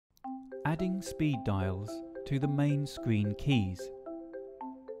Adding speed dials to the main screen keys.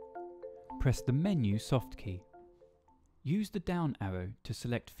 Press the menu soft key. Use the down arrow to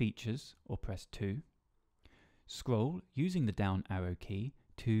select features or press 2. Scroll using the down arrow key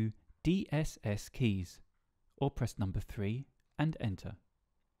to DSS keys or press number 3 and enter.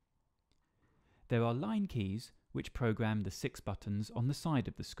 There are line keys which program the 6 buttons on the side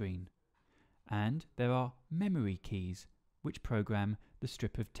of the screen, and there are memory keys which program the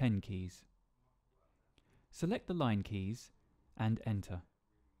strip of 10 keys. Select the line keys and enter.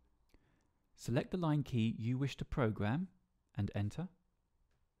 Select the line key you wish to program and enter.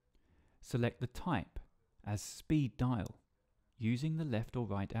 Select the type as speed dial using the left or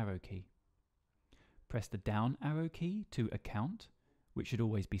right arrow key. Press the down arrow key to account, which should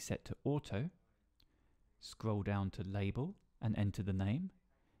always be set to auto. Scroll down to label and enter the name.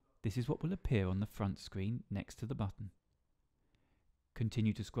 This is what will appear on the front screen next to the button.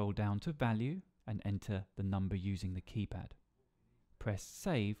 Continue to scroll down to value and enter the number using the keypad. Press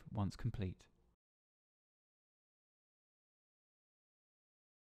save once complete.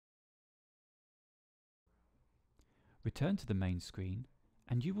 Return to the main screen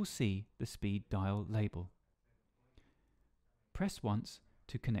and you will see the speed dial label. Press once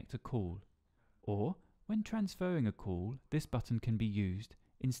to connect a call, or when transferring a call, this button can be used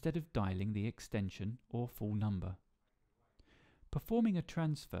instead of dialing the extension or full number. Performing a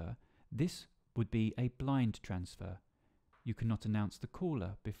transfer, this would be a blind transfer. You cannot announce the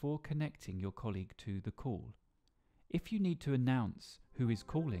caller before connecting your colleague to the call. If you need to announce who is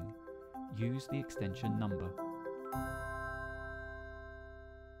calling, use the extension number.